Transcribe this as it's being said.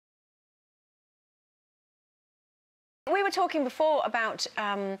we were talking before about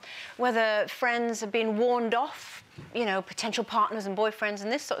whether friends have been warned off, you know, potential partners and boyfriends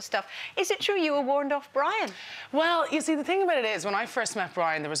and this sort of stuff. Is it true you were warned off Brian? Well, you see, the thing about it is, when I first met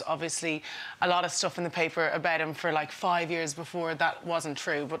Brian, there was obviously a lot of stuff in the paper about him for like 5 years before that wasn't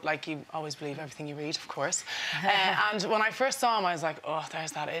true, but like, you always believe everything you read, of course. And when I first saw him, I was like, oh,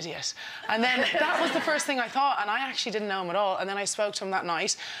 there's that idiot. And then that was the first thing I thought, and I actually didn't know him at all. And then I spoke to him that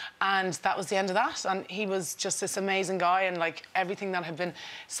night, and that was the end of that. And he was just this amazing guy, and like everything that had been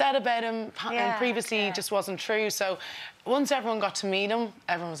said about him previously just wasn't true. So once everyone got to meet him,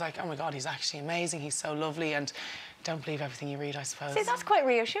 everyone was like, oh my God, he's actually amazing, he's so lovely, and don't believe everything you read, I suppose. See, that's quite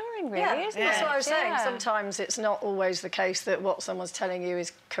reassuring, really, isn't it? That's what I was saying. Sometimes it's not always the case that what someone's telling you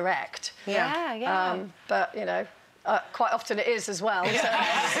is correct. But, you know, quite often it is as well.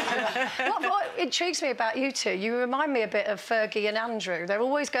 So. What intrigues me about you two, you remind me a bit of Fergie and Andrew. They're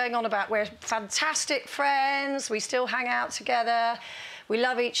always going on about we're fantastic friends, we still hang out together, we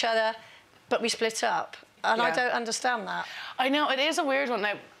love each other, but we split up. And I don't understand that. I know, it is a weird one.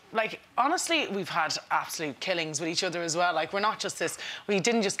 Now, like, honestly, we've had absolute killings with each other as well. Like, we're not just this... We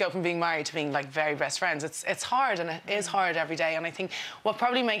didn't just go from being married to being, like, very best friends. It's hard, and it is hard every day. And I think what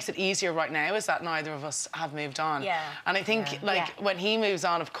probably makes it easier right now is that neither of us have moved on. And I think, like, when he moves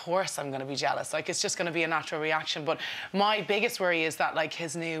on, of course I'm going to be jealous. Like, it's just going to be a natural reaction. But my biggest worry is that, like,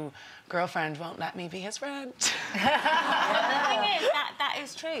 his new girlfriend won't let me be his friend. The thing is, that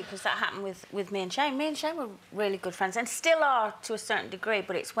is true, because that happened with me and Shane. Me and Shane were really good friends, and still are to a certain degree,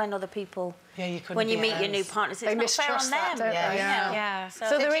 but it's when other people... when you meet your new partners, it's not fair on them.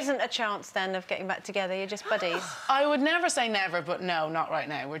 So there isn't a chance, then, of getting back together? You're just buddies? I would never say never, but no, not right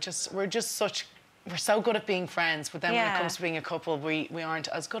now. We're just such... We're so good at being friends, but then when it comes to being a couple, we aren't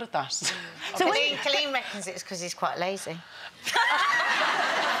as good at that. So Colleen reckons it's because he's quite lazy.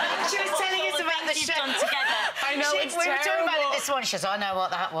 She was telling us about the show together. I know, it's we terrible. were talking about it this morning. She says, I know what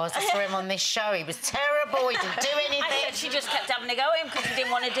that was. I saw him on this show. He was terrible. He didn't do anything. I said she just kept having to go at him because he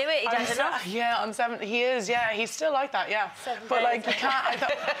didn't want to do it. He does enough. Yeah, on 7, he is. Yeah, he's still like that. Yeah, but like you can't.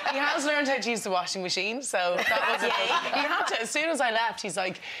 He has learned how to use the washing machine, so that was he had to. As soon as I left, he's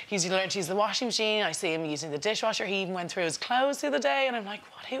learned to use the washing machine. I see him using the dishwasher. He even went through his clothes the other day, and I'm like,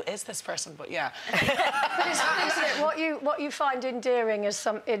 what? Who is this person? But yeah. But it's funny, isn't it? What you find endearing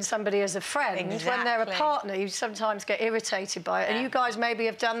in somebody as a friend, when they're a partner, you sometimes get irritated by it. And you guys maybe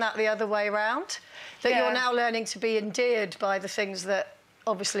have done that the other way around, that you're now learning to be endeared by the things that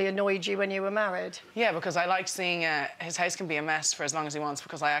obviously annoyed you when you were married. Yeah, because I like seeing his house can be a mess for as long as he wants,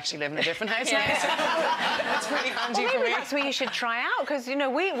 because I actually live in a different house now. It's really handy for me. That's what you should try out, because, you know,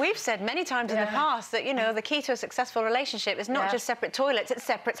 we've said many times in the past that, you know, the key to a successful relationship is not just separate toilets, it's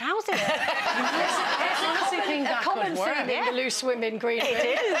separate houses. It's honestly been that common theme in the loose women green.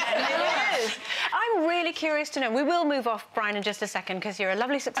 It is. I'm really curious to know. We will move off Brian in just a second, because you're a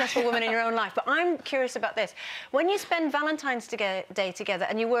lovely, successful woman in your own life. But I'm curious about this. When you spend Valentine's Day together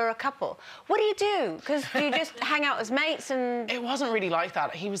and you were a couple, what do you do? Because do you just hang out as mates and... It wasn't really like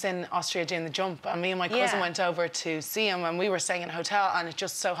that. He was in Austria doing the jump, and me and my cousin went over to see him, and we were staying in a hotel, and it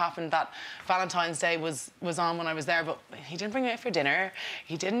just so happened that Valentine's Day was on when I was there, but he didn't bring me out for dinner.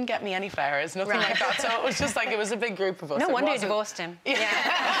 He didn't get me any flowers, nothing like that. So it was just like, it was a big group of us. No wonder you divorced him.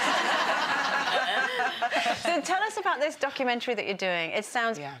 So tell us about this documentary that you're doing. It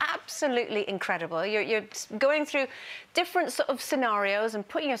sounds absolutely incredible. You're going through different sort of scenarios and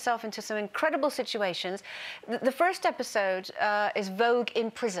putting yourself into some incredible situations. The first episode is Vogue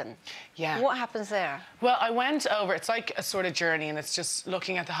in prison. Yeah. What happens there? Well, I went over, it's like a sort of journey, and it's just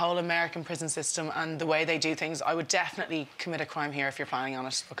looking at the whole American prison system and the way they do things. I would definitely commit a crime here if you're planning on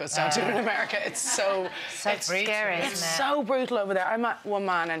it, because don't do it in America. It's so scary. It's so brutal over there. I met one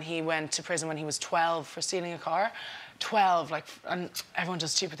man, and he went to prison when he was 12 for stealing a car. 12, like, and everyone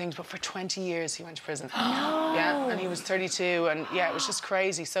does stupid things, but for 20 years he went to prison. Yeah, and he was 32, and yeah, it was just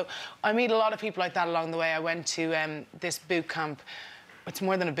crazy. So I meet a lot of people like that along the way. I went to this boot camp. It's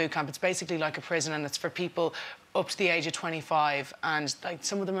more than a boot camp, it's basically like a prison, and it's for people up to the age of 25, and like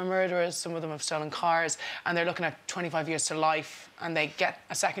some of them are murderers, some of them have stolen cars, and they're looking at 25 years to life, and they get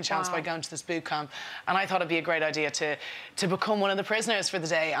a second chance by going to this boot camp. And I thought it'd be a great idea to become one of the prisoners for the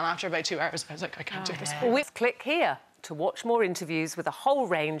day, and after about 2 hours I was like, I can't do this. Well, click here to watch more interviews with a whole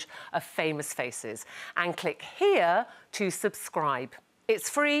range of famous faces, and click here to subscribe. It's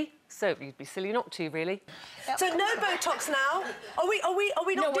free, so you'd be silly not to, really. So no Botox now? Are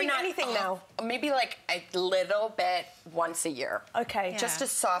we not doing anything now? Maybe like a little bit once a year. Okay. Just a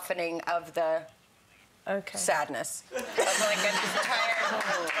softening of the sadness. Of like, I'm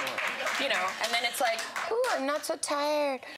tired. You know, and then it's like, ooh, I'm not so tired.